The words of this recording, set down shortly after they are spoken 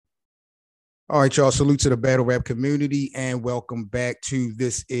All right, y'all. Salute to the battle rap community and welcome back to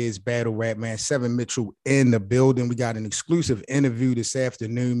This is Battle Rap, man. 7 Mitchell in the building. We got an exclusive interview this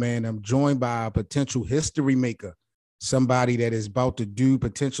afternoon, man. I'm joined by a potential history maker, somebody that is about to do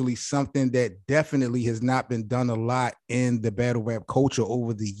potentially something that definitely has not been done a lot in the battle rap culture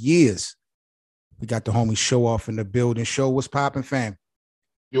over the years. We got the homie SHOWOFF in the building. Show, what's popping, fam?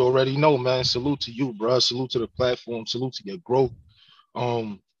 You already know, man. Salute to you, bro. Salute to the platform. Salute to your growth.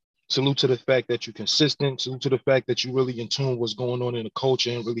 Salute to the fact that you're consistent. Salute to the fact that you really in tune what's going on in the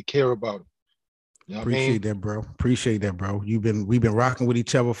culture and really care about it. You know what I mean? Appreciate that, bro. Appreciate that, bro. We've been rocking with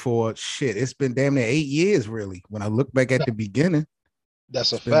each other for shit. It's been damn near 8 years, really. When I look back at the beginning,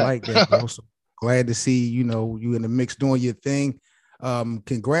 That's a it's been fact. like that, bro. So glad to see, you in the mix doing your thing.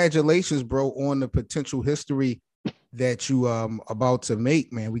 Congratulations, bro, on the potential history that you about to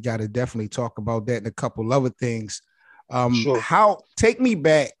make, man. We got to definitely talk about that and a couple other things. Sure. Take me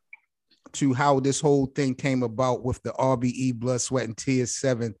back to how this whole thing came about with the RBE Blood, Sweat, and Tears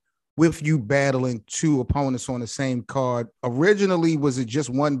 7, with you battling two opponents on the same card. Originally, was it just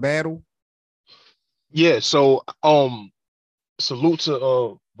one battle? Yeah. So salute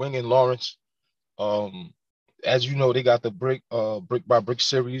to Wing and Lawrence. As you know, they got the brick by brick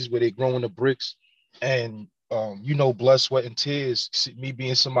series where they growing the bricks. And Blood, Sweat, and Tears, me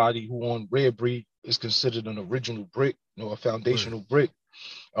being somebody who on RBE is considered an original brick, a foundational brick.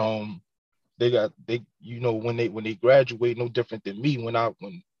 When they graduate, no different than me. When I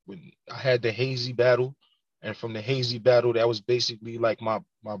had the hazy battle, and from the hazy battle, that was basically like my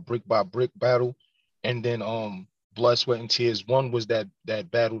brick by brick battle. And then Blood, Sweat, and Tears 1 was that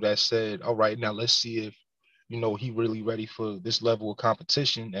battle that said, all right, now let's see if he really ready for this level of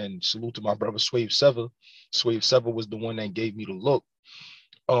competition. And salute to my brother SHOWOFF. SHOWOFF was the one that gave me the look.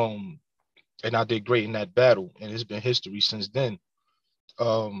 And I did great in that battle, and it's been history since then.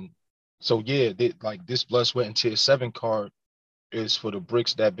 So yeah, like this Blood, Sweat, and Tears 7 card is for the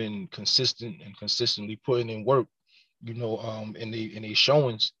bricks that been consistent and consistently putting in work, in the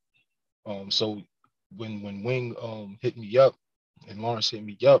showings. So when Wing hit me up and Lawrence hit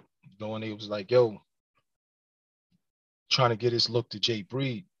me up, and it was like, yo, trying to get his look to Jay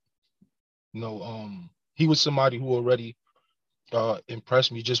Breed. He was somebody who already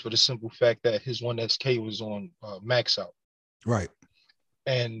impressed me just for the simple fact that his 1SK was on Max Out. Right.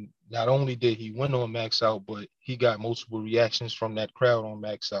 And not only did he win on Max Out, but he got multiple reactions from that crowd on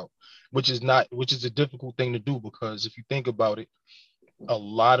Max Out, which is a difficult thing to do, because if you think about it, a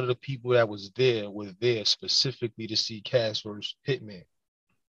lot of the people that was there were there specifically to see Cass versus Hitman.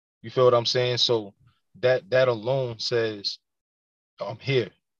 You feel what I'm saying? So that alone says, I'm here.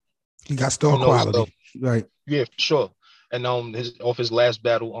 He got star quality. Right. Yeah, for sure. And his last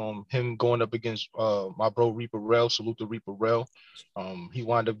battle, him going up against my bro Reaper Rel, salute to Reaper Rel. He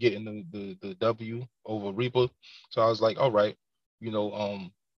wound up getting the W over Reaper. So I was like, all right, all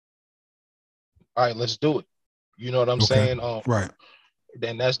right, let's do it. You know what I'm saying? Right.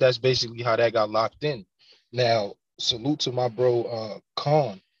 Then that's basically how that got locked in. Now, salute to my bro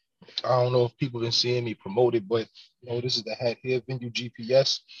Khan. I don't know if people been seeing me promote it, but this is the hat here, Venue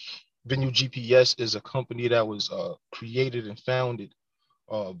GPS. Venue GPS is a company that was created and founded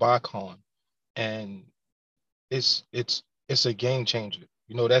by Khan, and it's a game changer.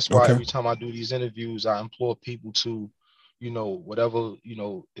 That's why every time I do these interviews, I implore people to, whatever,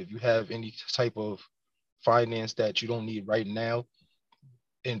 if you have any type of finance that you don't need right now,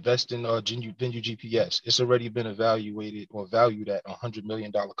 invest in Venue GPS. It's already been evaluated or valued at $100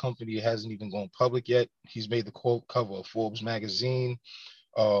 million company. It hasn't even gone public yet. He's made the cover of Forbes magazine.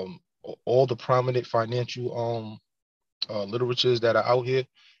 All the prominent financial literatures that are out here,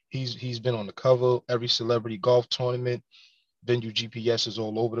 he's been on the cover. Every celebrity golf tournament, Venue GPS is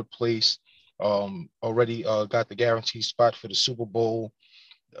all over the place. Already got the guaranteed spot for the Super Bowl.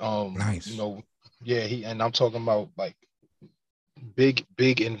 Nice. And I'm talking about like big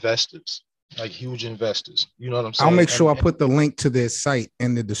investors, like huge investors. You know what I'm saying? I'll make sure I put the link to their site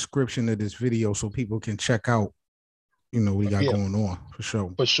in the description of this video so people can check out, what we got going on, for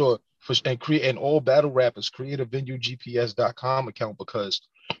sure. For sure. And all battle rappers create a venuegps.com account, because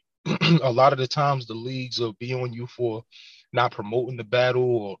a lot of the times the leagues will be on you for not promoting the battle,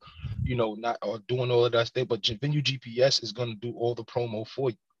 or not or doing all of that stuff, but Venue GPS is going to do all the promo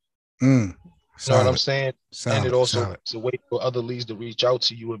for you. You know what I'm saying? And it also is a way for other leagues to reach out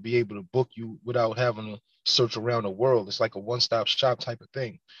to you and be able to book you without having to search around the world. It's like a one-stop shop type of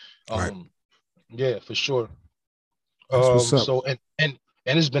thing. Right. Yeah, for sure. So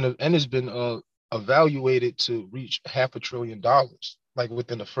it's been evaluated to reach $500 billion, like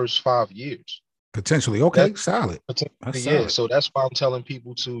within the first 5 years. Potentially. Okay, solid. Yeah. So that's why I'm telling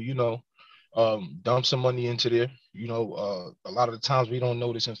people to, dump some money into there. You know, a lot of the times we don't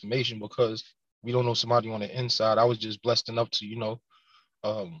know this information because we don't know somebody on the inside. I was just blessed enough to,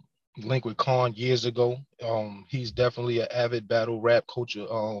 um, link with Khan years ago. He's definitely an avid battle rap culture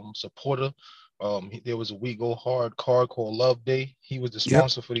supporter. There was a We Go Hard card called Love Day. He was the Yep.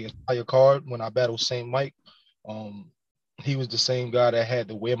 sponsor for the entire card when I battled Saint Mike. Um, he was the same guy that had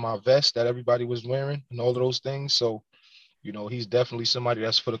to wear my vest that everybody was wearing and all of those things. So, he's definitely somebody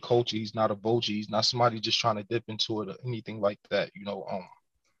that's for the culture. He's not a vulture. He's not somebody just trying to dip into it or anything like that.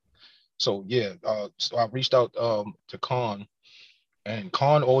 So yeah, so I reached out to Khan, and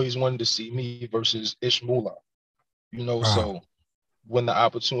Khan always wanted to see me versus Ishmullah. Wow. So when the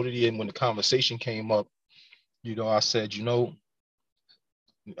opportunity and when the conversation came up, I said,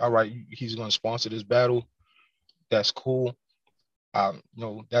 all right, he's going to sponsor this battle. That's cool.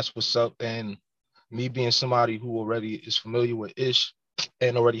 That's what's up. And me being somebody who already is familiar with Ish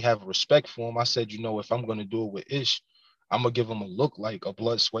and already have a respect for him, I said, if I'm going to do it with Ish, I'm going to give him a look like a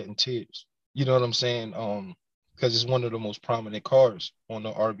blood, sweat, and tears. You know what I'm saying? Because it's one of the most prominent cards on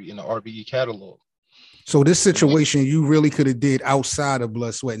the RBE catalog. So this situation you really could have did outside of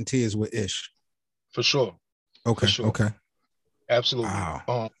Blood, Sweat, and Tears with Ish. For sure. Okay. For sure. Okay. Absolutely.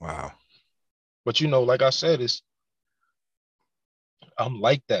 Wow. Wow. But like I said, I'm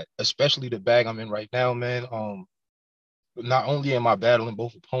like that, especially the bag I'm in right now, man. Not only am I battling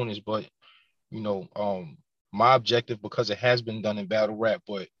both opponents, but my objective, because it has been done in battle rap,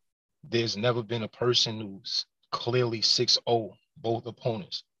 but there's never been a person who's clearly 6-0 both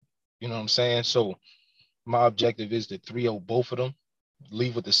opponents. You know what I'm saying? So my objective is to 3-0 both of them,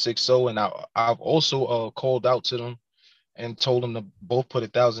 leave with the 6-0. And I've also called out to them and told them to both put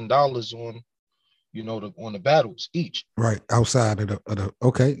 $1,000 on, on the battles each. Right. Outside of the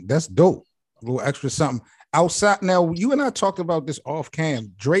okay, that's dope. A little extra something. Outside now, you and I talked about this off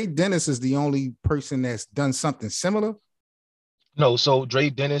cam. Dre Dennis is the only person that's done something similar. No, so Dre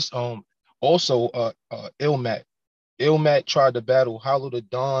Dennis, also Ilmat. Ilmat tried to battle Hollow the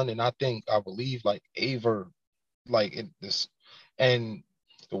Dawn, and I believe like Aver, like in this. And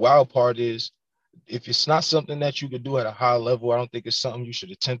the wild part is, if it's not something that you could do at a high level, I don't think it's something you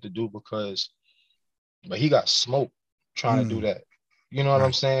should attempt to do but he got smoked trying to do that. You know what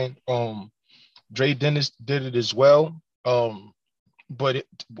I'm saying? Dre Dennis did it as well. But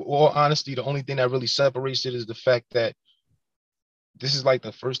all honesty, the only thing that really separates it is the fact that this is like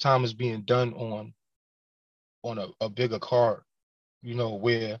the first time it's being done on a bigger card,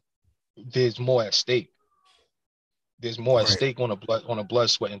 where there's more at stake. There's more at stake on a blood,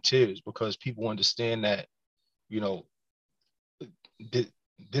 sweat, and tears, because people understand that,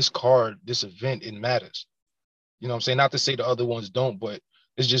 this card, this event, it matters. You know what I'm saying? Not to say the other ones don't, but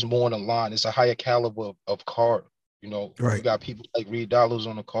it's just more on the line. It's a higher caliber of card. You got people like Reed Dollars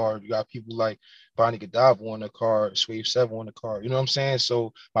on the card. You got people like Bonnie Godiva on the card, BST7 on the card. You know what I'm saying?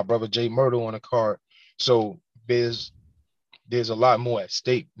 So my brother Jay Murdo on the card. So there's a lot more at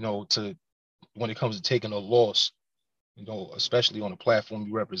stake, to when it comes to taking a loss, especially on the platform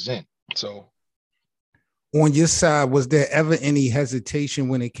you represent. So on your side, was there ever any hesitation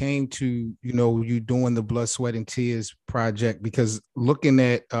when it came to, you doing the Blood, Sweat, and Tears project? Because looking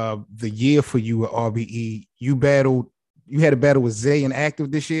at the year for you at RBE, you had a battle with Zay and Active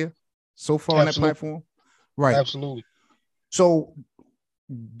this year so far on that platform? Right. Absolutely. So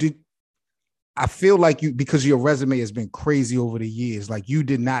I feel like because your resume has been crazy over the years, like you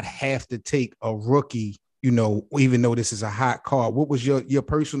did not have to take a rookie, even though this is a hot card. What was your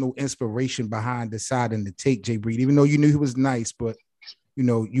personal inspiration behind deciding to take Jay Breed, even though you knew he was nice, but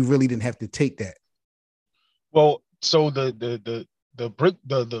you really didn't have to take that? Well, so the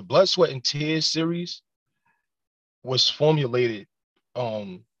Blood, Sweat, and Tears series was formulated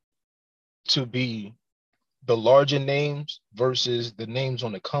to be the larger names versus the names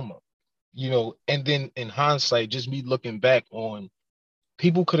on the come up, and then in hindsight, just me looking back on,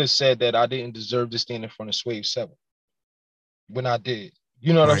 people could have said that I didn't deserve to stand in front of Swave 7 when I did.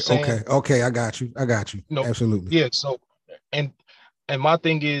 You know what I'm saying? Okay, I got you. Absolutely. Yeah. So, and my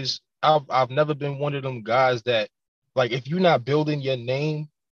thing is, I've never been one of them guys that, like, if you're not building your name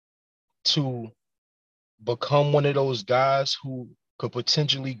to become one of those guys who could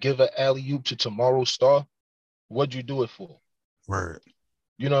potentially give an alley-oop to tomorrow's star, what'd you do it for? Right.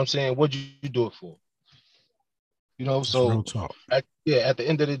 You know what I'm saying? What'd you do it for? So real talk. At the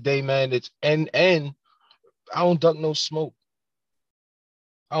end of the day, man, it's and I don't duck no smoke.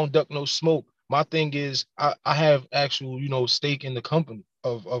 My thing is, I have actual, stake in the company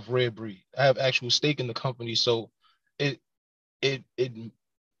of Red Breed. I have actual stake in the company. So it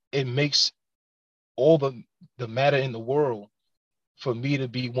makes all the matter in the world for me to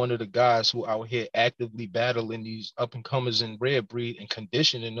be one of the guys who out here actively battling these up and comers in red breed and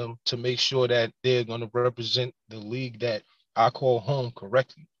conditioning them to make sure that they're going to represent the league that I call home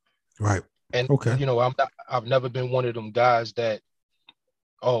correctly. Right. And Okay. I've never been one of them guys that,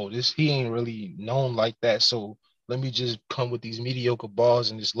 oh, he ain't really known like that, so let me just come with these mediocre bars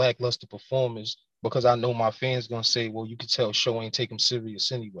and this lackluster performance because I know my fans gonna say, well, you could tell Show ain't take him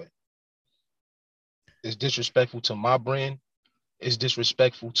serious anyway. It's disrespectful to my brand. It's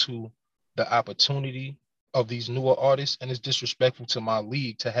disrespectful to the opportunity of these newer artists, and it's disrespectful to my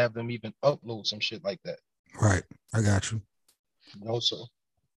league to have them even upload some shit like that. Right. I got you. So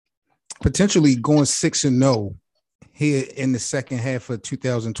Potentially going 6-0 here in the second half of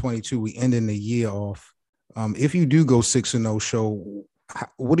 2022. We ending the year off. If you do go 6-0, Show,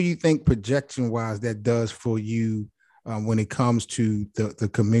 what do you think projection wise that does for you when it comes to the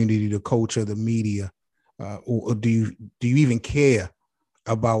community, the culture, the media? Or do you even care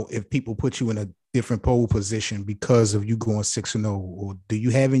about if people put you in a different pole position because of you going 6-0, or do you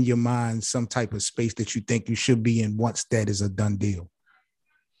have in your mind some type of space that you think you should be in once that is a done deal?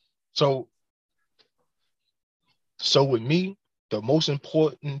 So with me, the most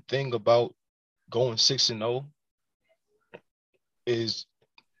important thing about going 6-0 is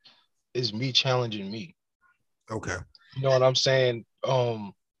me challenging me. Okay. You know what I'm saying?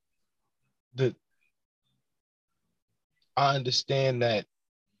 I understand that,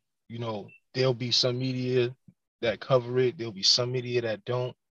 you know, there'll be some media that cover it. There'll be some media that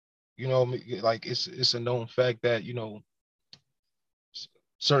don't. You know, like it's a known fact that, you know,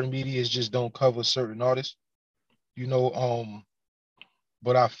 certain medias just don't cover certain artists. You know,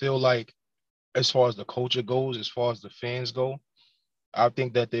 but I feel like as far as the culture goes, as far as the fans go, I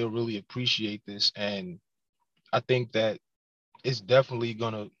think that they'll really appreciate this. And I think that it's definitely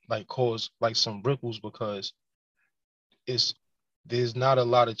gonna like cause like some ripples because there's not a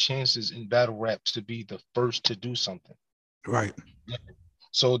lot of chances in battle rap to be the first to do something. Right.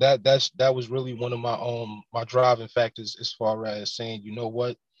 So that was really one of my driving factors as far as saying, you know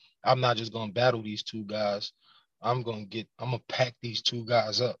what, I'm not just gonna battle these two guys. I'm gonna pack these two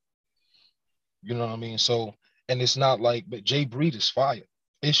guys up. You know what I mean? So, and it's not like, but Jay Breed is fire.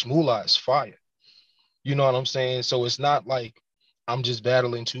 Ish Moolah is fire. You know what I'm saying? So it's not like I'm just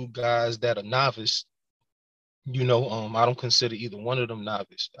battling two guys that are novice. You know, I don't consider either one of them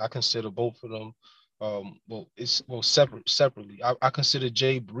novice. I consider both of them, separately. I consider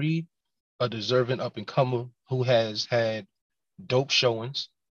Jay Breed a deserving up and comer who has had dope showings.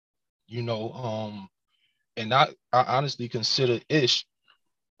 You know, and I honestly consider Ish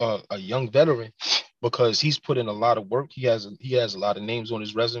a young veteran because he's put in a lot of work. He has a lot of names on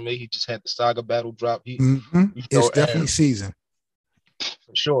his resume. He just had the Saga battle drop. It's definitely season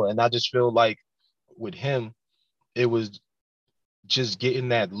for sure. And I just feel like with him, it was just getting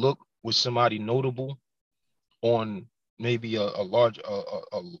that look with somebody notable on maybe a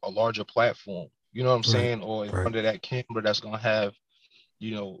larger platform. You know what I'm saying? Or in front of that camera that's gonna have,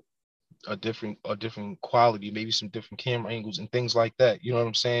 you know, a different quality, maybe some different camera angles and things like that. You know what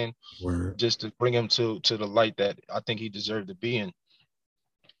I'm saying? Word. Just to bring him to the light that I think he deserved to be in.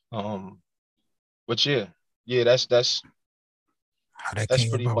 But yeah, that's How that came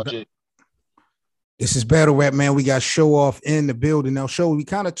pretty about. much it. This is Battle Rap, man. We got SHOWOFF in the building. Now, Show, we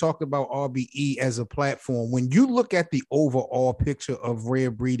kind of talked about RBE as a platform. When you look at the overall picture of Rare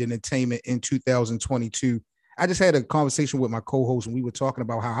Breed Entertainment in 2022, I just had a conversation with my co-host, and we were talking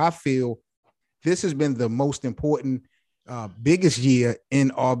about how I feel this has been the most important, biggest year in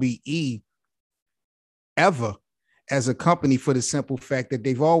RBE ever as a company, for the simple fact that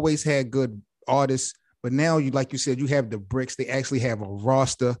they've always had good artists, but now like you said, you have the bricks. They actually have a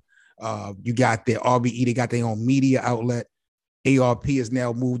roster. You got their RBE, they got their own media outlet. ARP has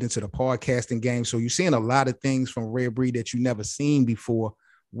now moved into the podcasting game. So you're seeing a lot of things from Rare Breed that you never seen before.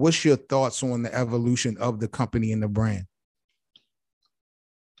 What's your thoughts on the evolution of the company and the brand?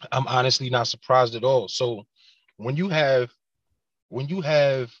 I'm honestly not surprised at all. So when you have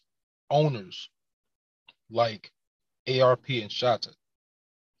owners like ARP and Shata,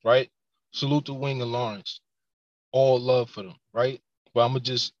 right? Salute to Wing and Lawrence. All love for them, right? But I'm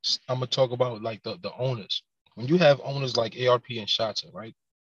gonna talk about like the owners. When you have owners like ARP and Shata, right?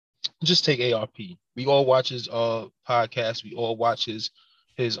 Just take ARP. We all watch his podcast. We all watch his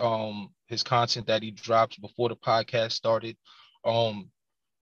content that he drops before the podcast started. And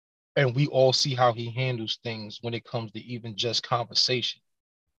we all see how he handles things when it comes to even just conversation,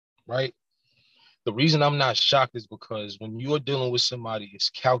 right? The reason I'm not shocked is because when you're dealing with somebody as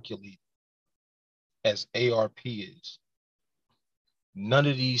calculated as ARP is, none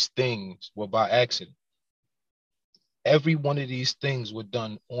of these things were by accident. every one of these things were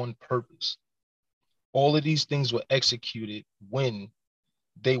done on purpose. All of these things were executed when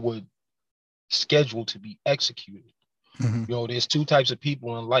they were scheduled to be executed. Mm-hmm. You know, there's two types of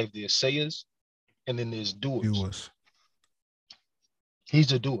people in life. There's sayers and then there's doers.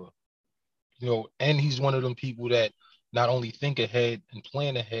 He's a doer, you know, and he's one of them people that not only think ahead and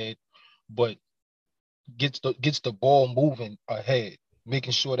plan ahead, but gets the ball moving ahead,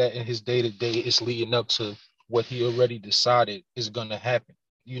 making sure that in his day-to-day it's leading up to what he already decided is gonna happen.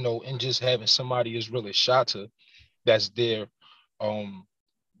 You know, and just having somebody as real as Shata that's there to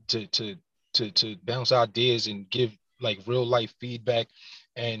bounce ideas and give like real life feedback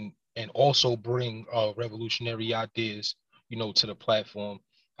and also bring revolutionary ideas, you know, to the platform.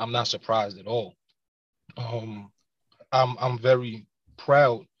 I'm not surprised at all. I'm very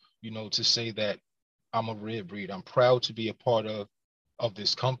proud, you know, to say that I'm a Rare Breed. I'm proud to be a part of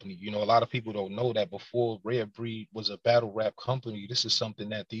this company. You know, a lot of people don't know that before Rare Breed was a battle rap company, this is something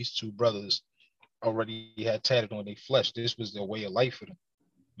that these two brothers already had tatted on their flesh. This was their way of life for them.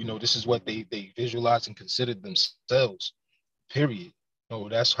 You know, this is what they visualized and considered themselves, period. So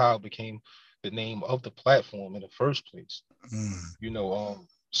that's how it became the name of the platform in the first place. You know,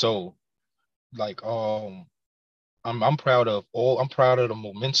 so like I'm proud of the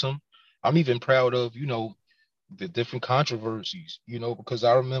momentum. I'm even proud of, you know, the different controversies, you know, because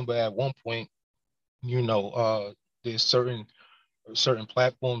I remember at one point, you know, there's certain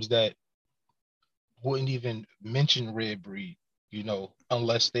platforms that wouldn't even mention Red Breed, you know,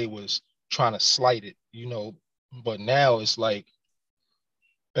 unless they was trying to slight it, you know. But now it's like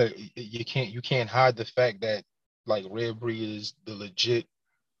you can't hide the fact that like Red Breed is the legit,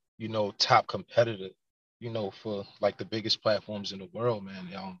 you know, top competitor, you know, for like the biggest platforms in the world, man.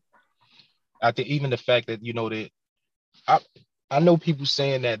 I think even the fact that, you know, that I know people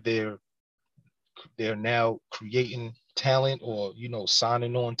saying that they're now creating talent or, you know,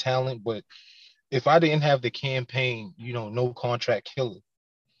 signing on talent, but if I didn't have the campaign, you know, no contract killer,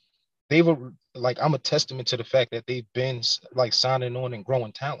 they were like, I'm a testament to the fact that they've been like signing on and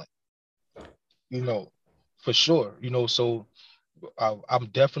growing talent, you know, for sure, you know. So I'm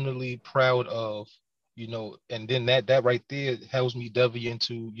definitely proud of, you know, and then that right there helps me delve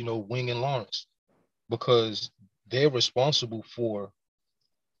into, you know, Wing and Lawrence, because they're responsible for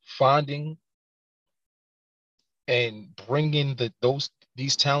finding and bringing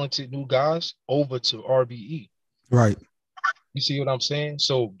these talented new guys over to RBE. Right. You see what I'm saying?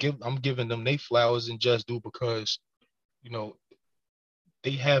 So I'm giving them they flowers and just do because, you know,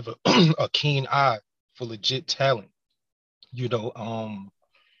 they have a keen eye for legit talent. You know,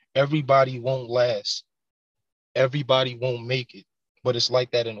 everybody won't last. Everybody won't make it, but it's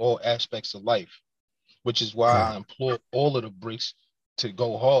like that in all aspects of life, which is why Right. I implore all of the bricks to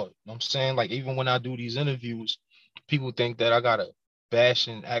go hard. You know what I'm saying? Like, even when I do these interviews, people think that I gotta bash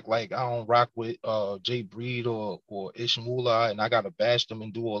and act like I don't rock with Jay Breed or Ishmula and I gotta bash them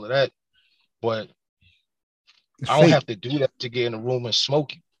and do all of that. But It's I don't fake. have to do that to get in a room and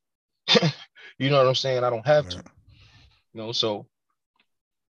smoke you. You know what I'm saying? I don't have to. Right. You know, so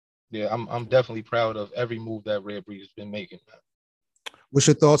yeah, I'm definitely proud of every move that Red Breed has been making. What's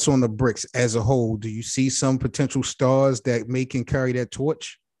your thoughts on the bricks as a whole? Do you see some potential stars that may can carry that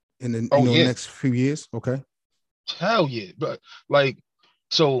torch in the Oh yeah, next few years? Okay. hell yeah. But like,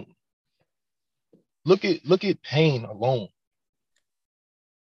 so look at Pain alone.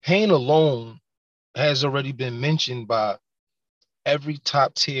 Pain alone has already been mentioned by every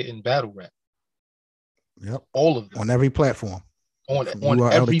top tier in battle rap. Yep. All of them On every platform. From on you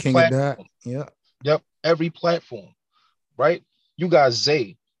are Elder every King of that. platform. Yeah. Yep, every platform. Right? You got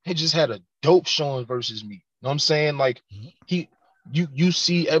Zay. He just had a dope showing versus me. You know what I'm saying? Like he you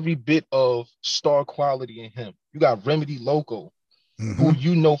see every bit of star quality in him. You got Remedy Loco, who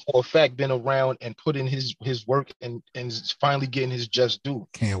you know for a fact been around and put in his work and is finally getting his just due.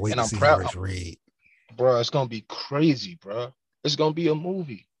 Can't wait And to I'm see him proud, versus Red. bro. It's gonna be crazy, bro. It's gonna be a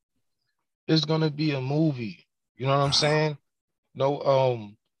movie. It's gonna be a movie. You know what I'm Wow. saying?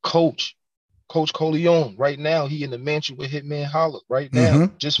 No, Coach Coleon. Right now, he in the mansion with Hitman Holla. Right now,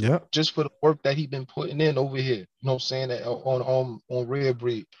 Yep. just for the work that he been putting in over here. You know what I'm saying? That on Red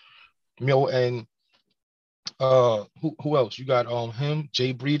Breed. You know, and who else? You got him.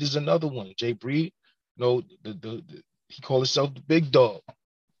 Jay Breed is another one. Jay Breed, you know, the he called himself the big dog.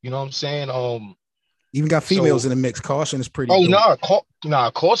 You know what I'm saying? Even got females So in the mix. Caution is pretty oh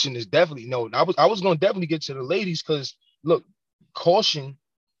dope. caution is definitely no. I was gonna definitely get to the ladies because look, caution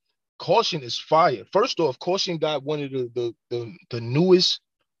is fire. First off, caution got one of the newest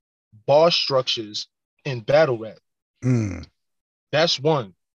bar structures in battle rap. Mm. That's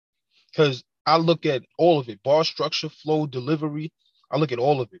one. Because I look at all of it, bar structure, flow, delivery. I look at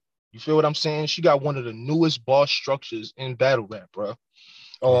all of it. You feel what I'm saying? She got one of the newest bar structures in battle rap, bro.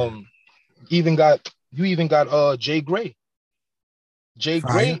 Word. Even got you even got Jay Gray. Jay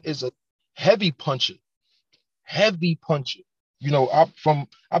Fire. Gray is a heavy puncher, heavy puncher. You know,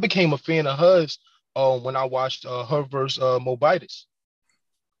 I became a fan of hers when I watched her versus Mobitis.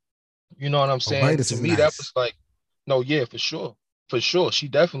 You know what I'm Oh, saying? Vitus To is me, that was nice. like, no, yeah, for sure. For sure. She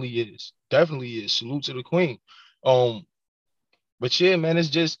definitely is. Definitely is. Salute to the queen. Um, but yeah, man, it's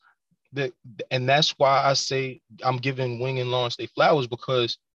just that, and that's why I say I'm giving Wing and Lawrence their flowers,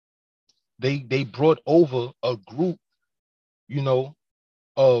 because they brought over a group, you know,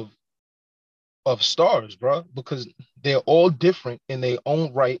 of stars, bro, because they're all different in their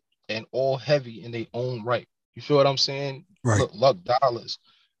own right and all heavy in their own right. You feel what I'm saying? Right. Look, Luck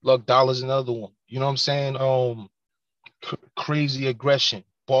Dollars, another one. You know what I'm saying? Crazy aggression.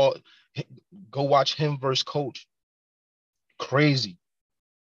 Ball. Go watch him versus Coach. Crazy,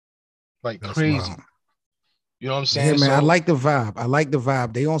 like That's wild. crazy. You know what I'm Yeah, saying? man. I So like the vibe. I like the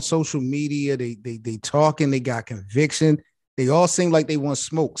vibe. They on social media. They talking. They got conviction. They all seem like they want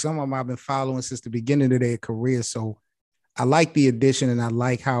smoke. Some of them I've been following since the beginning of their career. So I like the addition, and I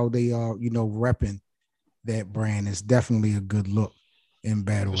like how they are, repping that brand. It's definitely a good look in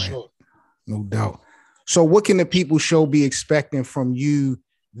battle for rap, sure. no doubt. So what can the people show be expecting from you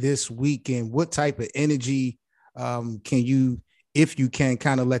this weekend? What type of energy can you, if you can,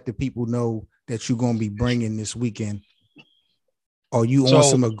 kind of let the people know that you're going to be bringing this weekend? Are you on So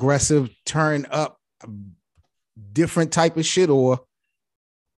some aggressive turn up, different type of shit, or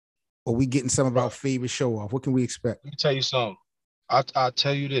are we getting some of bro, our favorite show off? What can we expect? let me tell you something. I'll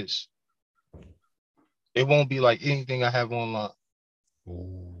tell you this. It won't be like anything I have online.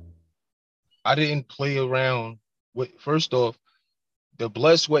 Ooh. I didn't play around with, first off, the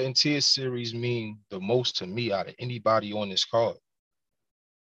Blood, Sweat, and Tears series mean the most to me out of anybody on this card.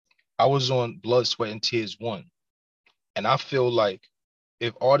 I was on Blood, Sweat, and Tears 1. And I feel like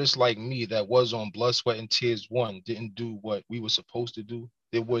if artists like me that was on Blood, Sweat, and Tears 1 didn't do what we were supposed to do,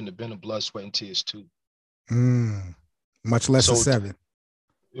 there wouldn't have been a Blood, Sweat, and Tears 2. Much less a So seven.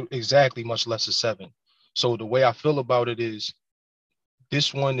 exactly, much less a 7. So the way I feel about it is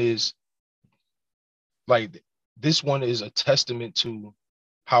this one is like this one is a testament to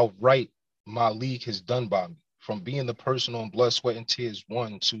how right my league has done by me. From being the person on Blood, Sweat, and Tears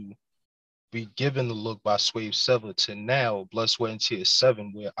 1 to be given the look by Swave 7 to now Blood, Sweat, and Tears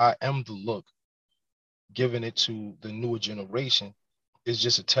 7, where I am the look, giving it to the newer generation, is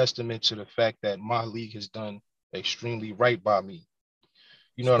just a testament to the fact that my league has done extremely right by me.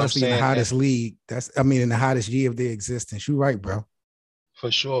 You know what I'm Especially in the saying? And hottest league. In the hottest year of their existence. You're right, bro.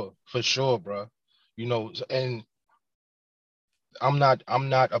 for sure, bro. You know, and I'm not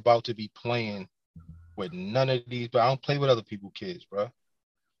about to be playing with none of these, but I don't play with other people's kids, bro.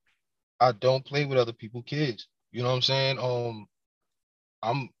 I don't play with other people's kids. You know what I'm saying?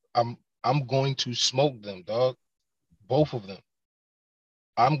 I'm I'm I'm going to smoke them, dog. Both of them.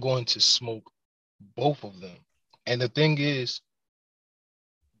 I'm going to smoke both of them. And the thing is,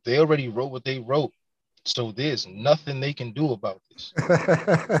 they already wrote what they wrote. So there's nothing they can do about this.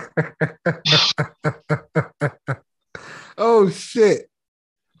 Oh shit.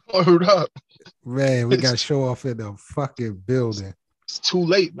 Word up. Man, we got It's, show off in the fucking building. it's too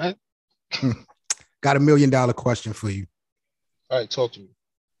late, man. Got $1 million question for you. All right, talk to me.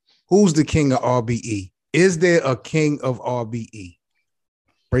 Who's the king of RBE? Is there a king of RBE?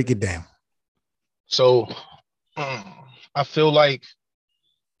 Break it down. So I feel like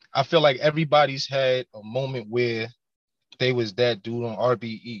everybody's had a moment where they was that dude on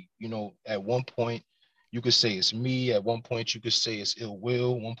RBE. You know, at one point you could say it's me. At one point you could say it's Ill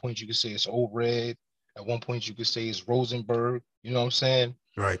Will. At one point you could say it's Old Red. At one point you could say it's Rosenberg. You know what I'm saying?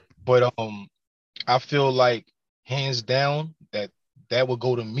 Right. But I feel like hands down that would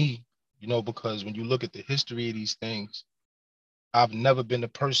go to me. You know, because when you look at the history of these things, I've never been the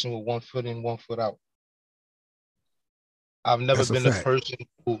person with 1 foot in, 1 foot out. I've never That's a been the fact. person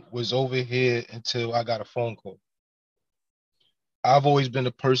who was over here until I got a phone call. I've always been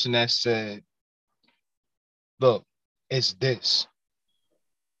the person that said, look, it's this.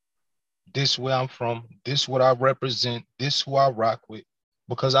 This where I'm from. This what I represent. This who I rock with.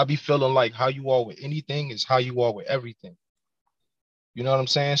 Because I be feeling like how you are with anything is how you are with everything. You know what I'm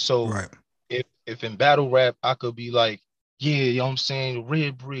saying? So Right. if in battle rap, I could be like, yeah, you know what I'm saying,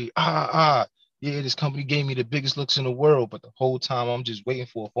 red breed, yeah, this company gave me the biggest looks in the world, but the whole time I'm just waiting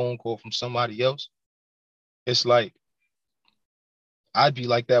for a phone call from somebody else. It's like I'd be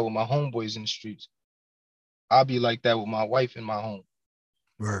like that with my homeboys in the streets. I'd be like that with my wife in my home.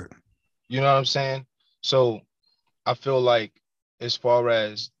 Right. You know what I'm saying? So I feel like as far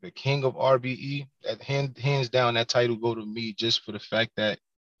as the king of RBE, that hands down, that title go to me just for the fact that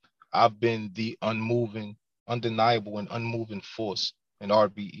I've been the unmoving, undeniable, and unmoving force in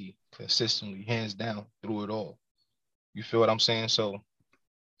RBE consistently, hands down, through it all. You feel what I'm saying? So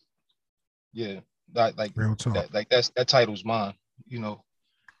yeah, that like Real talk. that title's mine, you know,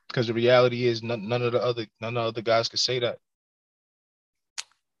 because the reality is none of the other guys could say that.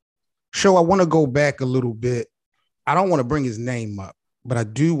 Show, I want to go back a little bit. I don't want to bring his name up, but I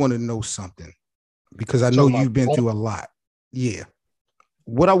do want to know something because I know Talking about you've been through a lot. Yeah.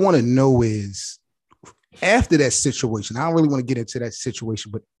 What I want to know is after that situation, I don't really want to get into that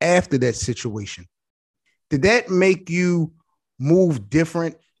situation, but after that situation, did that make you move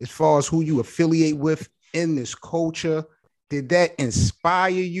different as far as who you affiliate with in this culture? Did that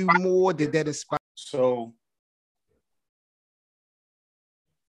inspire you more? Did that inspire? So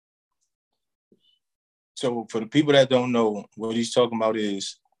for the people that don't know, what he's talking about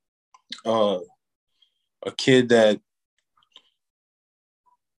is a kid that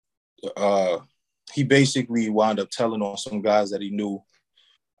he basically wound up telling on some guys that he knew.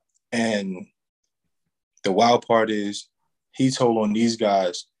 And the wild part is he told on these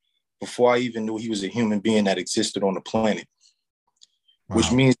guys before I even knew he was a human being that existed on the planet. Wow.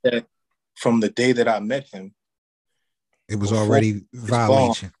 Which means that from the day that I met him, it was already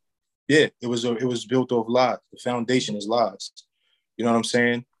violation. Yeah, it was built off lies. The foundation is lies. You know what I'm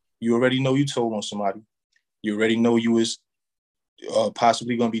saying? You already know you told on somebody. You already know you was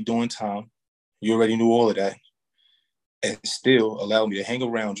possibly going to be doing time. You already knew all of that. And still allowed me to hang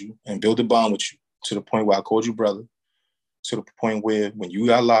around you and build a bond with you to the point where I called you brother, to the point where when you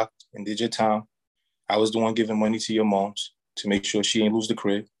got locked and did your time, I was the one giving money to your moms to make sure she ain't lose the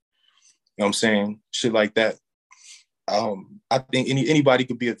crib. You know what I'm saying? Shit like that. I think anybody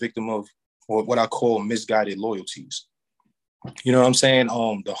could be a victim of what I call misguided loyalties. You know what I'm saying?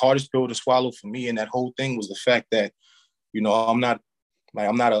 The hardest pill to swallow for me in that whole thing was the fact that, you know, I'm not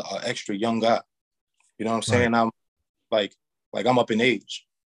an extra young guy. You know what I'm saying? Right. I'm like I'm up in age,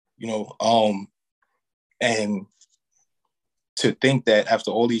 you know, and to think that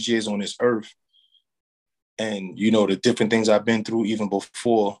after all these years on this earth and, you know, the different things I've been through even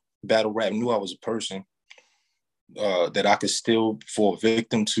before battle rap knew I was a person, that I could still fall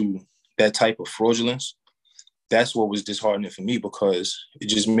victim to that type of fraudulence. That's what was disheartening for me because it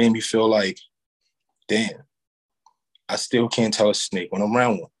just made me feel like, damn, I still can't tell a snake when I'm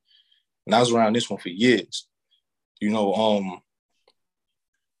around one. And I was around this one for years. You know,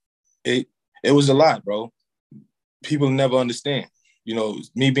 it was a lot, bro. People never understand. You know,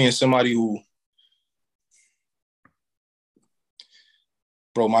 me being somebody who,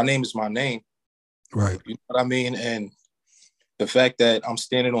 bro, my name is my name. Right. You know what I mean? And the fact that I'm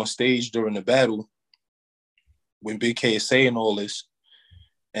standing on stage during the battle when Big K is saying all this,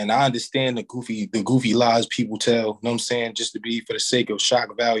 and I understand the goofy lies people tell, you know what I'm saying, just to be for the sake of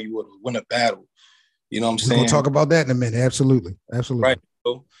shock value or to win a battle. You know what I'm saying? We're going to talk about that in a minute. Absolutely. Absolutely. Right.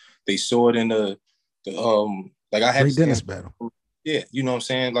 So they saw it in the like I had Great Dennis battle. Yeah, you know what I'm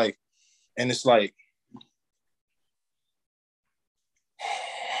saying? Like, and it's like,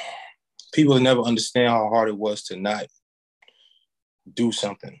 people never understand how hard it was to not do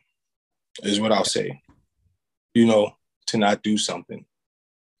something, is what I'll say. You know, to not do something.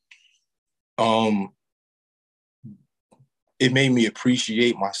 It made me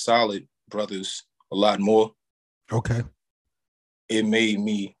appreciate my solid brothers a lot more. Okay. It made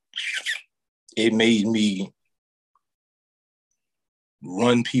me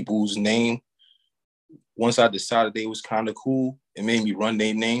run people's name. Once I decided they was kind of cool, it made me run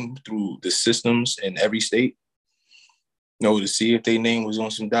their name through the systems in every state, you know, to see if their name was on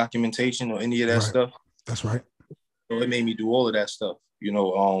some documentation or any of that stuff. That's right. So it made me do all of that stuff, you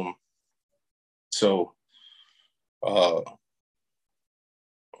know. So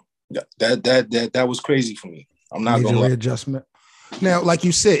that was crazy for me. I'm not going to readjustment. Now, like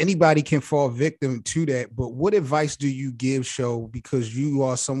you said, anybody can fall victim to that, but what advice do you give, Show? Because you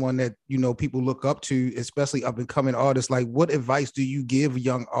are someone that, you know, people look up to, especially up and coming artists. Like, what advice do you give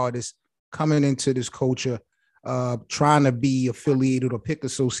young artists coming into this culture, trying to be affiliated or pick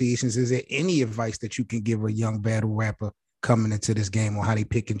associations? Is there any advice that you can give a young battle rapper coming into this game on how they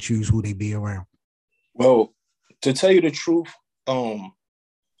pick and choose who they be around? Well, to tell you the truth,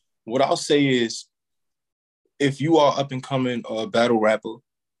 what I'll say is, if you are up and coming battle rapper,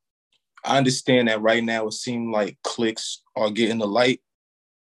 I understand that right now it seems like cliques are getting the light,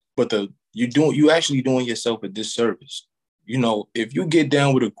 but you actually doing yourself a disservice. You know, if you get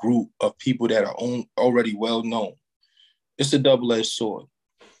down with a group of people that are already well known, it's a double-edged sword.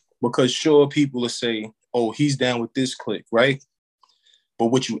 Because sure, people will say, oh, he's down with this clique, right? But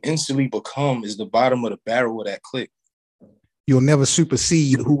what you instantly become is the bottom of the barrel of that clique. You'll never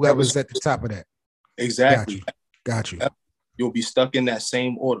supersede whoever's at the top of that. Exactly. Got you. You'll be stuck in that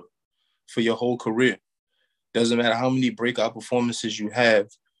same order for your whole career. Doesn't matter how many breakout performances you have,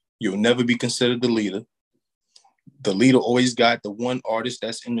 you'll never be considered the leader. The leader always got the one artist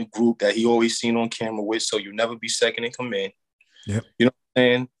that's in the group that he always seen on camera with, so you'll never be second in command. Yep. You know what I'm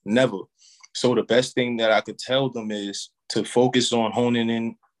saying? Never. So the best thing that I could tell them is to focus on honing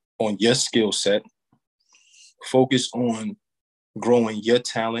in on your skill set, focus on growing your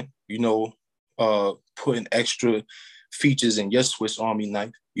talent, putting extra features in your Swiss Army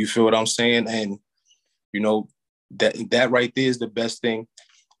knife. You feel what I'm saying? And, that right there is the best thing.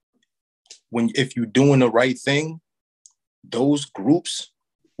 If you're doing the right thing, those groups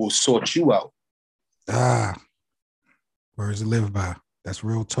will sort you out. Words to live by. That's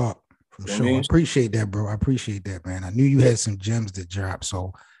real talk from sure. I I appreciate that, bro. I appreciate that, man. I knew you had some gems to drop,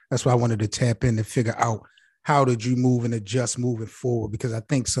 so that's why I wanted to tap in to figure out how did you move and adjust moving forward, because I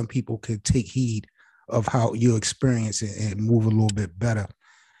think some people could take heed of how you experience it and move a little bit better.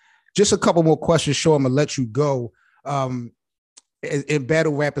 Just a couple more questions, Shaw. I'm gonna let you go. In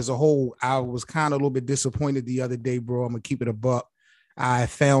battle rap as a whole, I was kind of a little bit disappointed the other day, bro. I'm gonna keep it a buck. I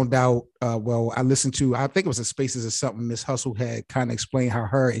found out, I listened to, I think it was a Spaces or something, Miss Hustle had kind of explained how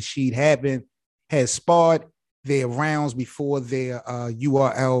her and Sheed had sparred their rounds before their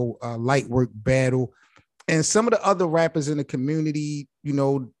URL light work battle. And some of the other rappers in the community,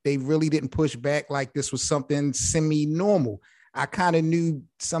 they really didn't push back like this was something semi-normal. I kind of knew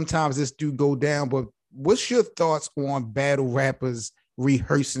sometimes this do go down, but what's your thoughts on battle rappers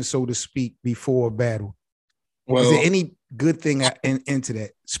rehearsing, so to speak, before a battle? Well, is there any good thing into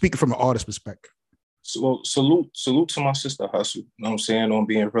that? Speaking from an artist perspective. So, salute to my sister Hustle. You know what I'm saying? On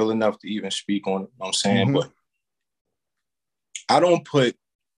being real enough to even speak on it. You know what I'm saying? Mm-hmm. But I don't put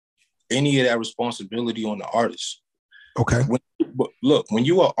any of that responsibility on the artist. Okay. When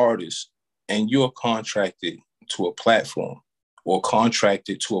you are an artist and you're contracted to a platform or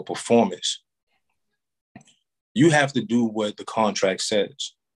contracted to a performance, you have to do what the contract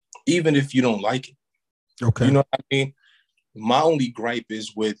says, even if you don't like it. Okay. You know what I mean? My only gripe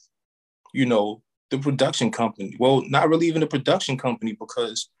is with, the production company. Well, not really even the production company,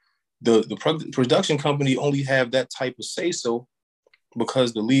 because the production company only have that type of say-so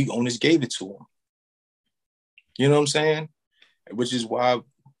because the league owners gave it to them. You know what I'm saying? Which is why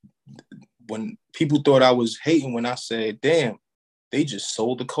when people thought I was hating when I said, damn, they just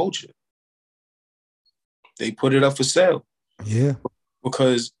sold the culture. They put it up for sale. Yeah.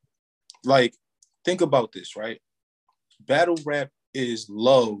 Because, think about this, right? Battle rap is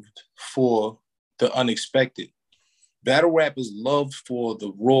loved for the unexpected. Battle rap is loved for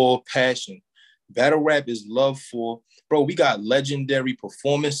the raw passion. Battle rap is loved for, bro, we got legendary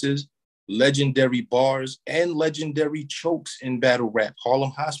performances, legendary bars, and legendary chokes in battle rap.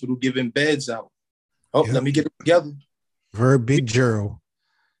 Harlem Hospital giving beds out. Oh, yep. Let me get it together. Very big Gerald.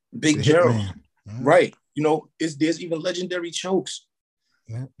 Big Gerald. Right. There's even legendary chokes.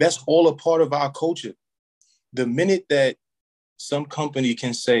 Yeah. That's all a part of our culture. The minute that some company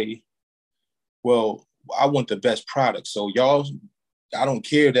can say, well, I want the best product, so y'all, I don't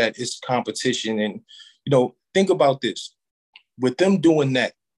care that it's competition. And, think about this. With them doing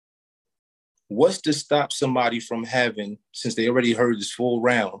that, what's to stop somebody from having, since they already heard this full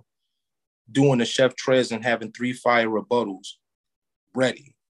round, doing a Chef Trez and having 3 fire rebuttals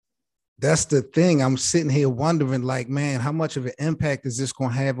ready? That's the thing. I'm sitting here wondering, man, how much of an impact is this going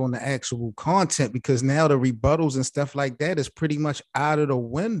to have on the actual content? Because now the rebuttals and stuff like that is pretty much out of the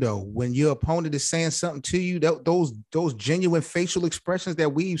window. When your opponent is saying something to you, those genuine facial expressions that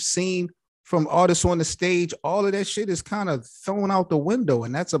we've seen from artists on the stage, all of that shit is kind of thrown out the window.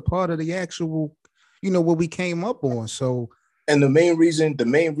 And that's a part of the actual, what we came up on. So, and the main reason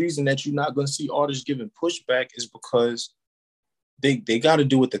that you're not going to see artists giving pushback is because they got to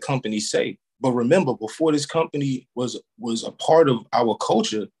do what the company say. But remember, before this company was a part of our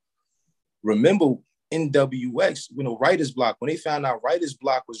culture, remember NWX, Writer's Block, when they found out Writer's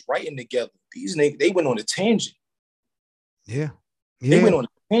Block was writing together, they went on a tangent. Yeah. They went on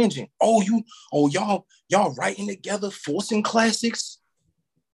a tangent. Y'all writing together, forcing classics.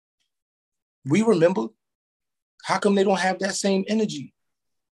 We remember. How come they don't have that same energy?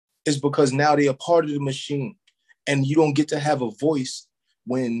 It's because now they are part of the machine. And you don't get to have a voice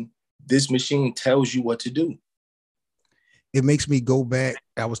when this machine tells you what to do. It makes me go back.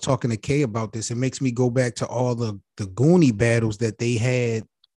 I was talking to Kay about this. It makes me go back to all the Goonie battles that they had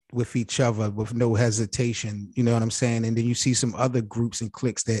with each other with no hesitation. You know what I'm saying? And then you see some other groups and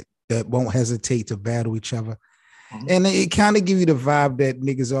cliques that that won't hesitate to battle each other. And it kind of give you the vibe that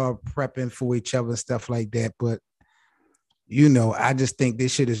niggas are prepping for each other and stuff like that. But, you know, I just think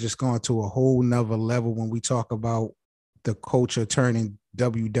this shit is just going to a whole nother level when we talk about the culture turning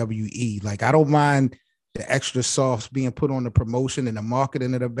WWE. Like, I don't mind the extra softs being put on the promotion and the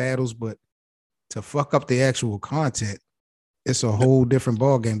marketing of the battles, but to fuck up the actual content, it's a whole different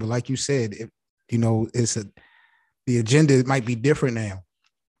ballgame. But like you said, you know, the agenda might be different now.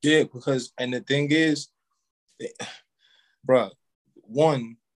 Yeah, because, and the thing is, bruh,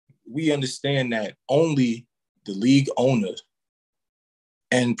 one, we understand that only the league owner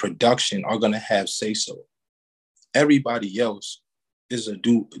and production are going to have say-so. Everybody else is a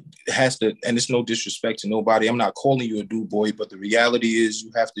dude, has to, and it's no disrespect to nobody. I'm not calling you a dude boy, but the reality is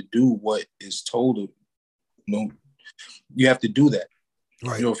you have to do what is told of, you know, you have to do that.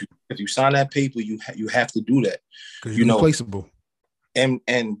 Right. You know, if you sign that paper, you have to do that. Because you're replaceable. And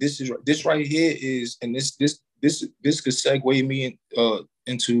this right here is, and this could segue me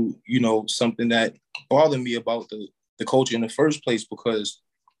into, you know, something that bothered me about the culture in the first place, because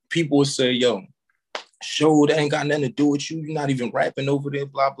people would say, yo, show that ain't got nothing to do with you. You're not even rapping over there,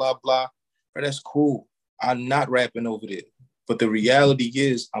 blah, blah, blah. But that's cool. I'm not rapping over there. But the reality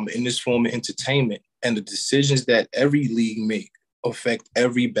is I'm in this form of entertainment, and the decisions that every league make affect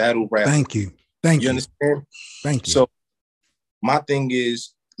every battle rapper. Thank you. You understand? Thank you. So my thing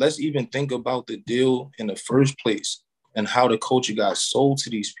is, let's even think about the deal in the first place and how the culture got sold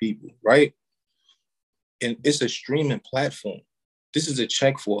to these people, right? And it's a streaming platform. This is a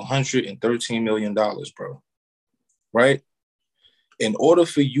check for $113 million, bro, right? In order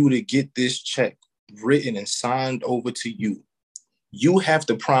for you to get this check written and signed over to you, you have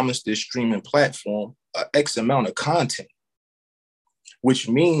to promise this streaming platform an X amount of content, which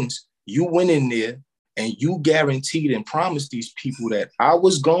means you went in there and you guaranteed and promised these people that I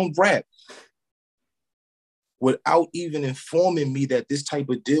was going to rap without even informing me that this type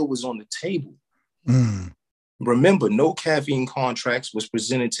of deal was on the table. Remember, no Caffeine contracts was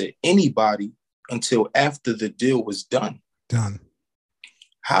presented to anybody until after the deal was done.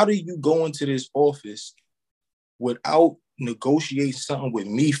 How do you go into this office without negotiating something with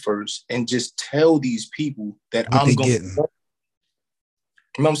me first and just tell these people that I'm going to, you know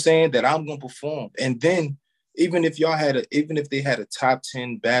what I'm saying, that I'm going to perform? And then even if they had a top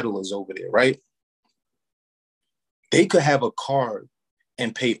 10 battlers over there, right? They could have a card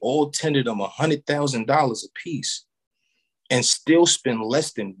and pay all 10 of them $100,000 a piece and still spend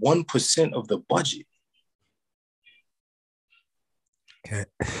less than 1% of the budget.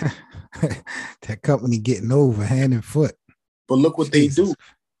 That company getting over hand and foot. But look what they do.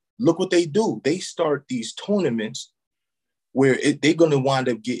 Look what they do. They start these tournaments where they're going to wind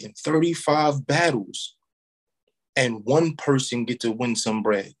up getting 35 battles and one person get to win some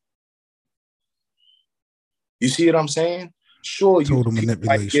bread. You see what I'm saying? Sure, total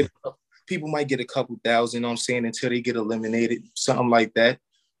manipulation. People might get a couple thousand, you know what I'm saying, until they get eliminated, something like that.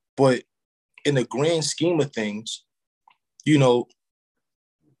 But in the grand scheme of things, you know,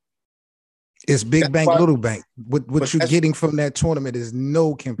 it's big bank, little bank. What you're getting from that tournament is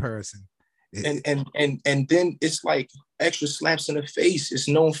no comparison. And then it's like extra slaps in the face. It's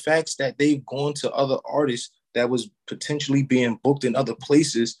known facts that they've gone to other artists that was potentially being booked in other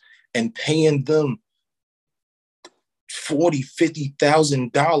places and paying them $40,000,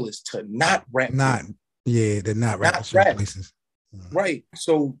 $50,000 to not rap. They're not rapping certain places. Right.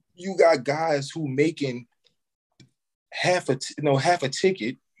 So you got guys who making half a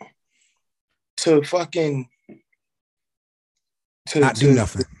ticket to fucking not do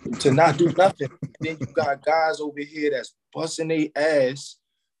nothing. To not do nothing. And then you got guys over here that's busting their ass,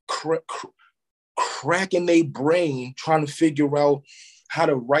 cracking their brain, trying to figure out how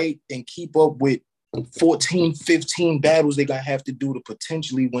to write and keep up with 14, 15 battles they're gonna have to do to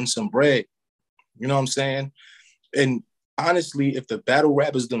potentially win some bread. You know what I'm saying? And honestly, if the battle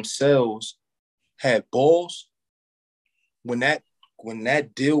rappers themselves had balls, when that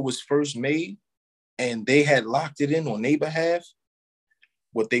deal was first made and they had locked it in on their behalf,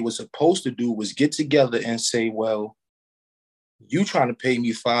 what they were supposed to do was get together and say, well, you trying to pay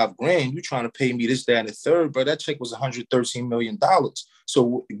me $5,000, you trying to pay me this, that, and the third, but that check was $113 million.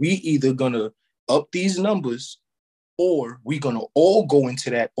 So we either gonna up these numbers or we gonna all go into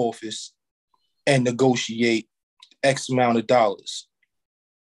that office and negotiate X amount of dollars.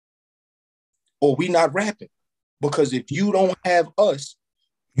 Or we not rapping. Because if you don't have us,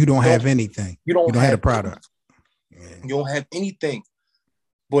 you don't have anything. You don't have a product. You don't have anything.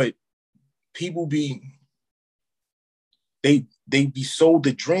 But people they be sold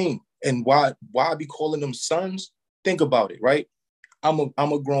the dream. And why I be calling them sons? Think about it, right? I'm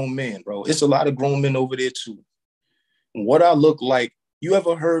a grown man, bro. It's a lot of grown men over there too. What I look like, you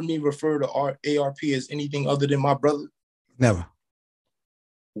ever heard me refer to ARP as anything other than my brother? Never.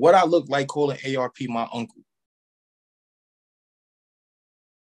 What I look like calling ARP my uncle?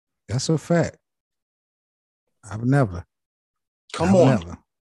 That's a fact. I've never. Come on. Never.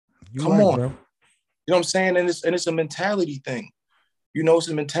 You Come right, on. bro. You know what I'm saying? And it's a mentality thing. You know, it's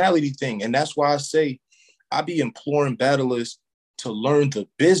a mentality thing. And that's why I say I be imploring battlers to learn the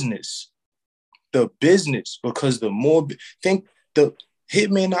business, because the more think the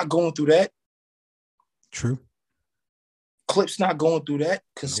Hitman not going through that. True. Clip's not going through that.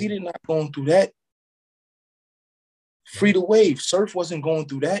 Conceited not going through that. Free to Wave. Surf wasn't going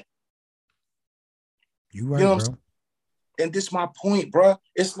through that. You right, You know what bro. I'm saying? And this is my point, bro.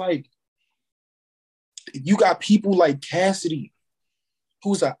 It's like you got people like Cassidy,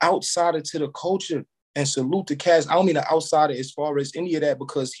 who's an outsider to the culture, and salute to Cass. I don't mean an outsider as far as any of that,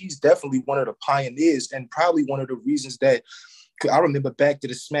 because he's definitely one of the pioneers and probably one of the reasons that I remember back to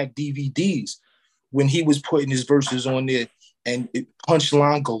the Smack DVDs when he was putting his verses on there and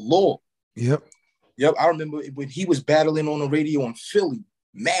punchline galore. Yep. I remember when he was battling on the radio in Philly,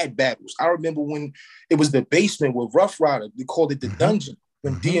 mad battles. I remember when it was the basement with Rough Rider. They called it the dungeon.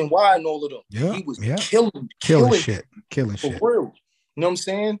 When DNY and all of them, he was killing shit. For real. You know what I'm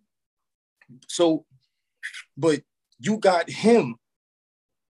saying? So, but you got him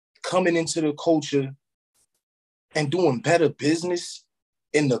coming into the culture and doing better business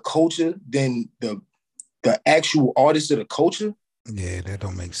in the culture than the actual artists of the culture. Yeah, that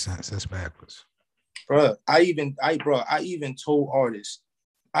don't make sense. That's backwards. Bro, I even told artists,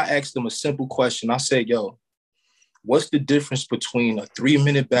 I asked them a simple question. I said, yo, what's the difference between a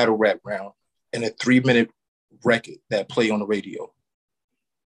 3-minute battle rap round and a 3-minute record that play on the radio?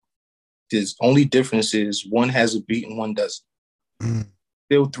 The only difference is one has a beat and one doesn't.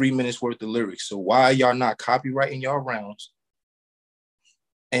 Still 3 minutes worth of lyrics. So why are y'all not copyrighting y'all rounds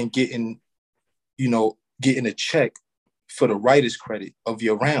and getting a check for the writer's credit of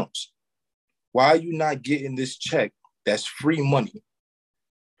your rounds? Why are you not getting this check that's free money?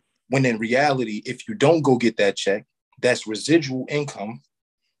 When in reality, if you don't go get that check, that's residual income.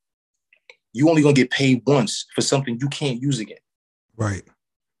 You only gonna get paid once for something you can't use again. Right.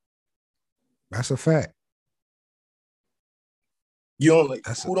 That's a fact. You don't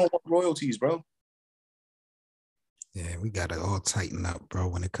who don't want royalties, bro? Yeah, we gotta all tighten up, bro,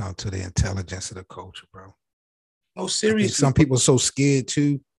 when it comes to the intelligence of the culture, bro. No, seriously. Some people are so scared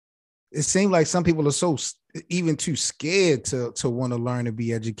too. It seems like some people are so even too scared to want to learn and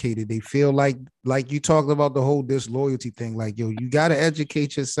be educated. They feel like you talked about the whole disloyalty thing. Like, yo, you got to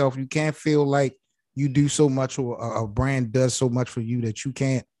educate yourself. You can't feel like you do so much or a brand does so much for you that you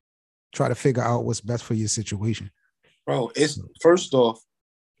can't try to figure out what's best for your situation. Bro, it's first off,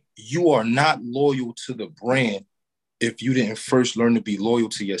 you are not loyal to the brand if you didn't first learn to be loyal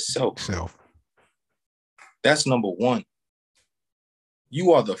to yourself. That's number one.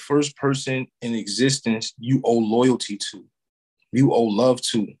 You are the first person in existence you owe loyalty to. You owe love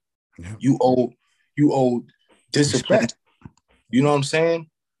to. Yeah. You owe discipline. Respect. You know what I'm saying?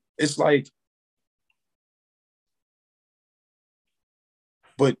 It's like,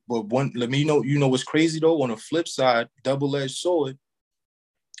 but let me know. You know what's crazy though? On the flip side, double-edged sword.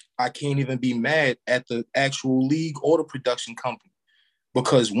 I can't even be mad at the actual league or the production company,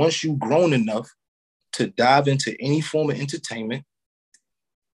 because once you've grown enough to dive into any form of entertainment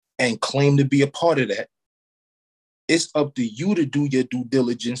and claim to be a part of that, it's up to you to do your due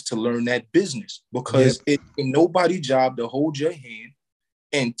diligence to learn that business, because it ain't nobody's job to hold your hand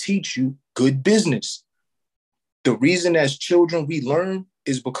and teach you good business. The reason as children we learn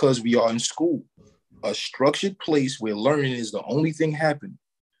is because we are in school, a structured place where learning is the only thing happening.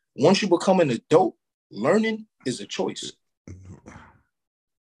 Once you become an adult, learning is a choice.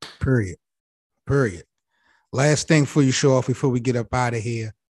 Period. Last thing for you, Showoff, before we get up out of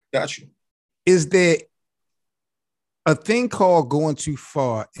here. Got you. Is there a thing called going too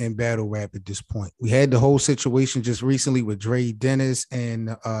far in battle rap at this point? We had the whole situation just recently with Dre Dennis and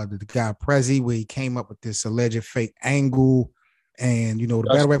the guy Prezi, where he came up with this alleged fake angle. And, you know, the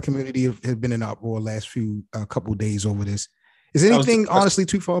battle rap community has been in uproar last couple days over this. Is anything honestly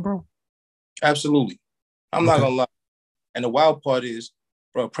too far, bro? Absolutely. I'm not gonna lie. And the wild part is,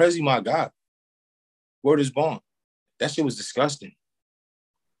 bro, Prezi, my guy. Word is born. That shit was disgusting.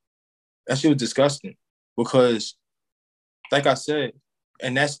 Because, like I said,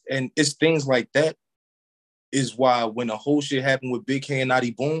 and it's things like that is why when the whole shit happened with Big K and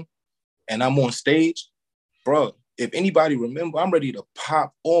Ahdi Boom, and I'm on stage, bro, if anybody remember, I'm ready to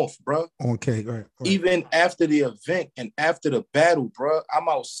pop off, bro. Okay, right. Even after the event and after the battle, bro, I'm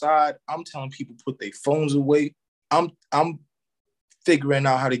outside. I'm telling people put their phones away. I'm figuring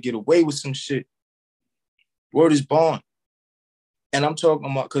out how to get away with some shit. Word is bond. And I'm talking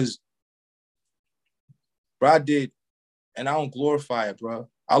about, because, bro, I did, and I don't glorify it, bro.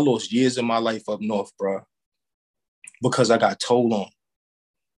 I lost years of my life up north, bro, because I got told on.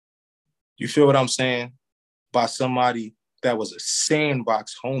 You feel what I'm saying? By somebody that was a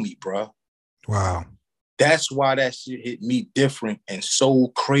sandbox homie, bro. Wow. That's why that shit hit me different and so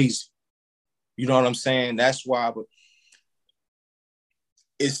crazy. You know what I'm saying? That's why. But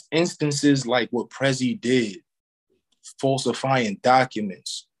it's instances like what Prezi did, falsifying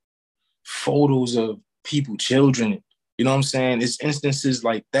documents, photos of people, children. You know what I'm saying? It's instances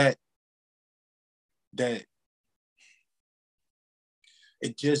like that that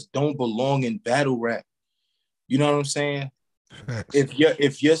it just don't belong in battle rap. You know what I'm saying? Facts.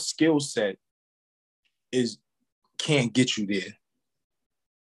 If your skill set can't get you there.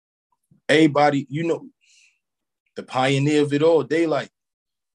 Everybody, you know, the pioneer of it all, Daylight.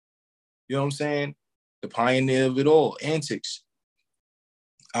 You know what I'm saying? The pioneer of it all, Antics.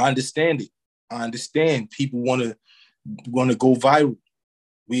 I understand it. I understand people want to go viral.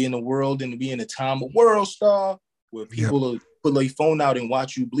 We in the world and we in a time of world star where people will put their phone out and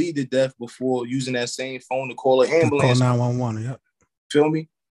watch you bleed to death before using that same phone to call an ambulance. Call 911, yep. Feel me?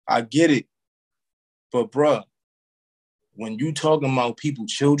 I get it. But bruh, when you talking about people,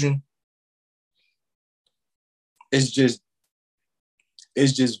 children, it's just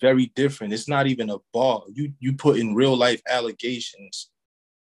very different. It's not even a bar. You put in real life allegations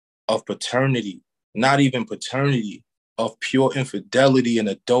of paternity, not even paternity, of pure infidelity and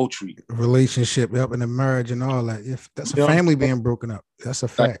adultery. Relationship, yep, and the marriage and all that. If that's a family being broken up, that's a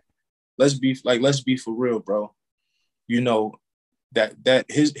fact. Let's be for real, bro. You know, that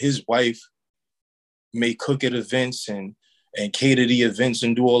his wife may cook at events and cater the events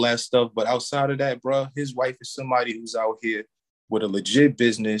and do all that stuff. But outside of that, bro, his wife is somebody who's out here with a legit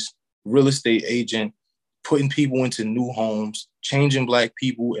business, real estate agent, putting people into new homes, changing Black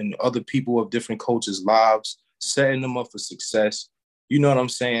people and other people of different cultures' lives, setting them up for success. You know what I'm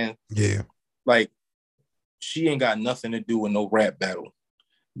saying? Yeah. Like, she ain't got nothing to do with no rap battle.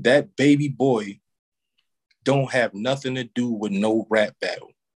 That baby boy don't have nothing to do with no rap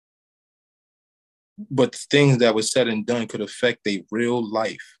battle. But the things that were said and done could affect their real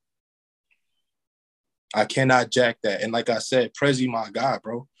life. I cannot jack that. And like I said, Prezi, my guy,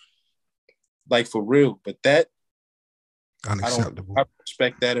 bro. Like, for real. But that, unacceptable. I don't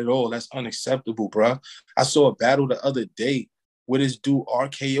respect that at all. That's unacceptable, bro. I saw a battle the other day where this dude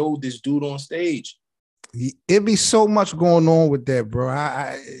RKO'd this dude on stage. It be so much going on with that, bro.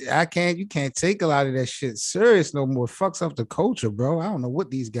 I can't, you can't take a lot of that shit serious no more. It fucks up the culture, bro. I don't know what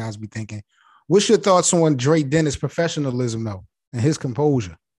these guys be thinking. What's your thoughts on Dre Dennis' professionalism, though, and his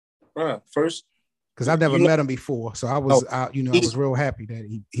composure? Bro, first, because I've never met him before, so I was, I was real happy that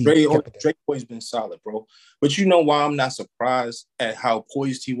he Dre always been solid, bro. But you know why I'm not surprised at how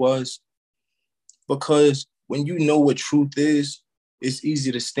poised he was? Because when you know what truth is, it's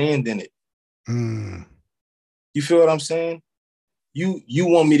easy to stand in it. Mm. You feel what I'm saying? You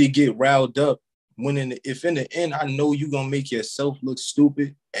want me to get riled up when if in the end I know you're gonna make yourself look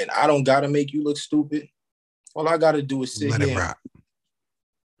stupid, and I don't gotta make you look stupid. All I gotta do is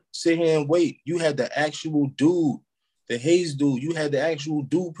sit here and wait. You had the actual dude, the Hayes dude. You had the actual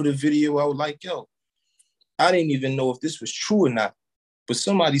dude put a video out like, yo, I didn't even know if this was true or not, but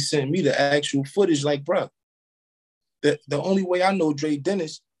somebody sent me the actual footage. Like, bro, the only way I know Dre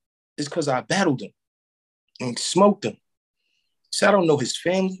Dennis is because I battled him and smoked him. So I don't know his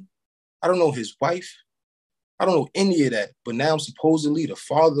family. I don't know his wife. I don't know any of that. But now I'm supposedly the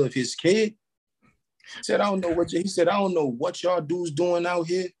father of his kid. He said, I don't know what y'all dudes doing out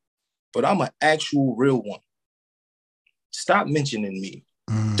here, but I'm an actual real one. Stop mentioning me.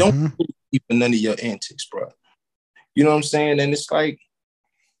 Mm-hmm. Don't believe in none of your antics, bro. You know what I'm saying? And it's like,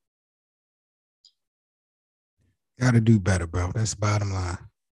 gotta do better, bro. That's bottom line.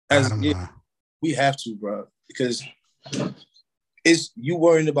 We have to, bro, because it's you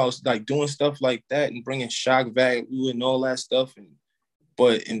worrying about like doing stuff like that and bringing shock value and all that stuff,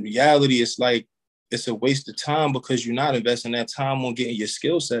 but in reality, it's like it's a waste of time because you're not investing that time on getting your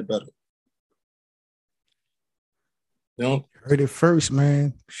skill set better. You know? Heard it first,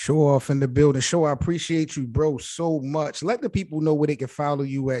 man. Show off in the building. Show, I appreciate you, bro, so much. Let the people know where they can follow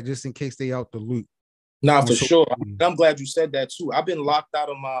you at, just in case they out the loop. Nah, for sure. I'm glad you said that too. I've been locked out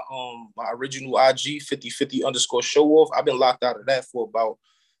of my original IG 5050_SHOWOFF. I've been locked out of that for about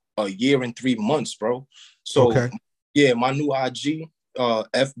a year and 3 months, bro. So yeah, my new IG,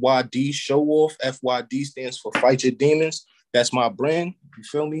 FYD SHOWOFF. FYD stands for Fight Your Demons. That's my brand. You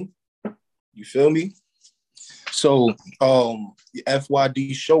feel me? So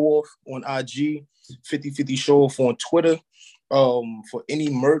FYD SHOWOFF on IG, 50/50 SHOWOFF on Twitter. For any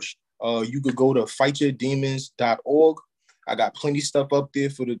merch, you could go to fightyourdemons.org. I got plenty stuff up there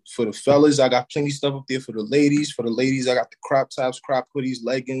for the fellas. I got plenty stuff up there for the ladies. For the ladies, I got the crop tops, crop hoodies,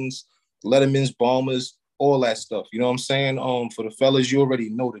 leggings, Letterman's, bombers, all that stuff. You know what I'm saying? For the fellas, you already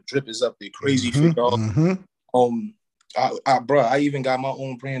know the drip is up there crazy for y'all. I even got my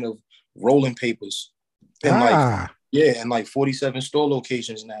own brand of rolling papers. And like 47 store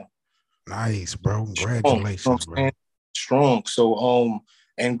locations now. Nice, bro. Congratulations, bro. Strong. So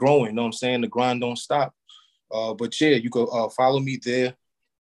and growing, you know what I'm saying? The grind don't stop. But yeah, you could follow me there.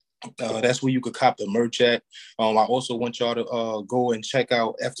 That's where you could cop the merch at. I also want y'all to go and check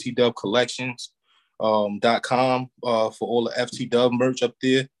out ftdubcollections.com for all the FTW merch up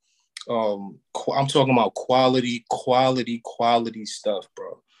there. I'm talking about quality stuff,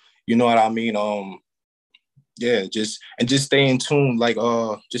 bro. You know what I mean? Yeah, just stay in tune.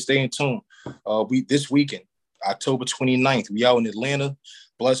 Just stay in tune. We this weekend, October 29th, we out in Atlanta,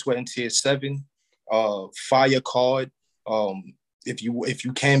 Blood, Sweat, and Tears 7. Fire card. If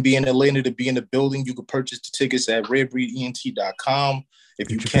you can be in Atlanta to be in the building, you can purchase the tickets at redbreedent.com. If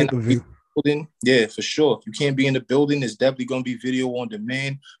you can't be in the building, yeah, for sure. If you can't be in the building, it's definitely going to be video on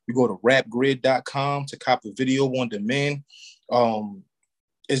demand. You go to rapgrid.com to cop the video on demand.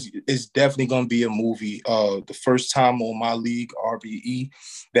 It's definitely going to be a movie. The first time on my league, RBE,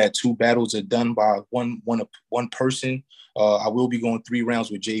 that 2 battles are done by one person. I will be going 3 rounds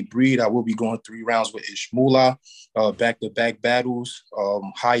with Jay Breed. I will be going 3 rounds with Ishmula. Back-to-back battles,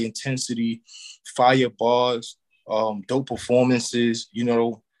 high intensity, fire bars, dope performances. You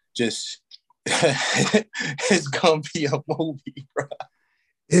know, just it's gonna be a movie, bro.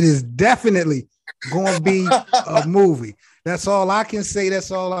 It is definitely going to be a movie. That's all I can say.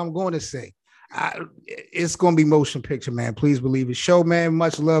 That's all I'm going to say. It's going to be motion picture, man. Please believe it. Show, man.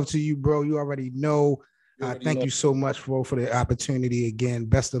 Much love to you, bro. You already know. Thank you so much for the opportunity again.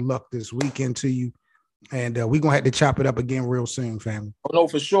 Best of luck this weekend to you. And we're going to have to chop it up again real soon, family. Oh, no,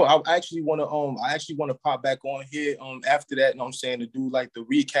 for sure. I actually want to pop back on here after that, you know what I'm saying, to do like the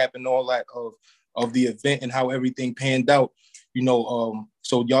recap and all that of the event and how everything panned out. You know,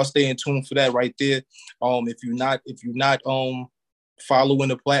 so y'all stay in tune for that right there. If you're not following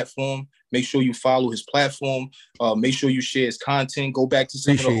the platform, make sure you follow his platform. Make sure you share his content. Go back to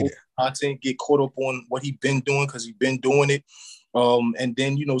some of the old content. Get caught up on what he's been doing because he's been doing it. And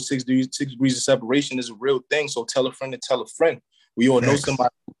then, you know, 6 degrees of separation is a real thing. So tell a friend to tell a friend. We all know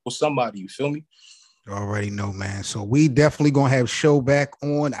somebody. You feel me? You already know, man. So we definitely gonna have Show back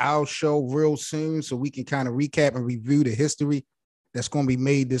on our show real soon, so we can kind of recap and review the history that's gonna be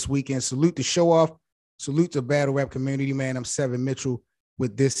made this weekend. Salute to SHOWOFF. Salute to battle rap community, man. I'm 7 Mitchell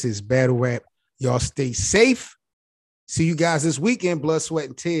with This Is Battle Rap. Y'all stay safe. See you guys this weekend. Blood, Sweat,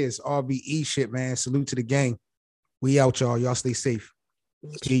 and Tears. RBE shit, man. Salute to the gang. We out, y'all. Y'all stay safe.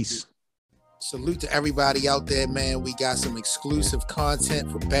 Peace. Salute to everybody out there, man. We got some exclusive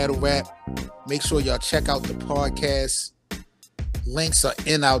content for battle rap. Make sure y'all check out the podcast. Links are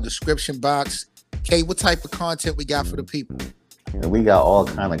in our description box. Kay, what type of content we got for the people? And we got all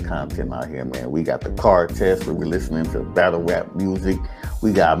kind of content out here, man. We got the car test where we're listening to battle rap music.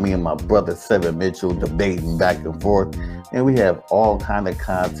 We got me and my brother 7 Mitchell debating back and forth. And we have all kind of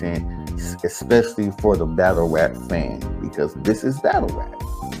content, especially for the battle rap fan, because this is battle rap.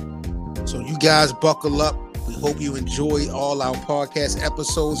 So you guys buckle up. We hope you enjoy all our podcast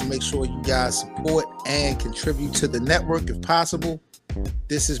episodes. Make sure you guys support and contribute to the network if possible.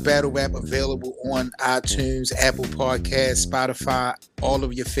 This is Battle Rap, available on iTunes, Apple Podcasts, Spotify, all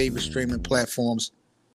of your favorite streaming platforms.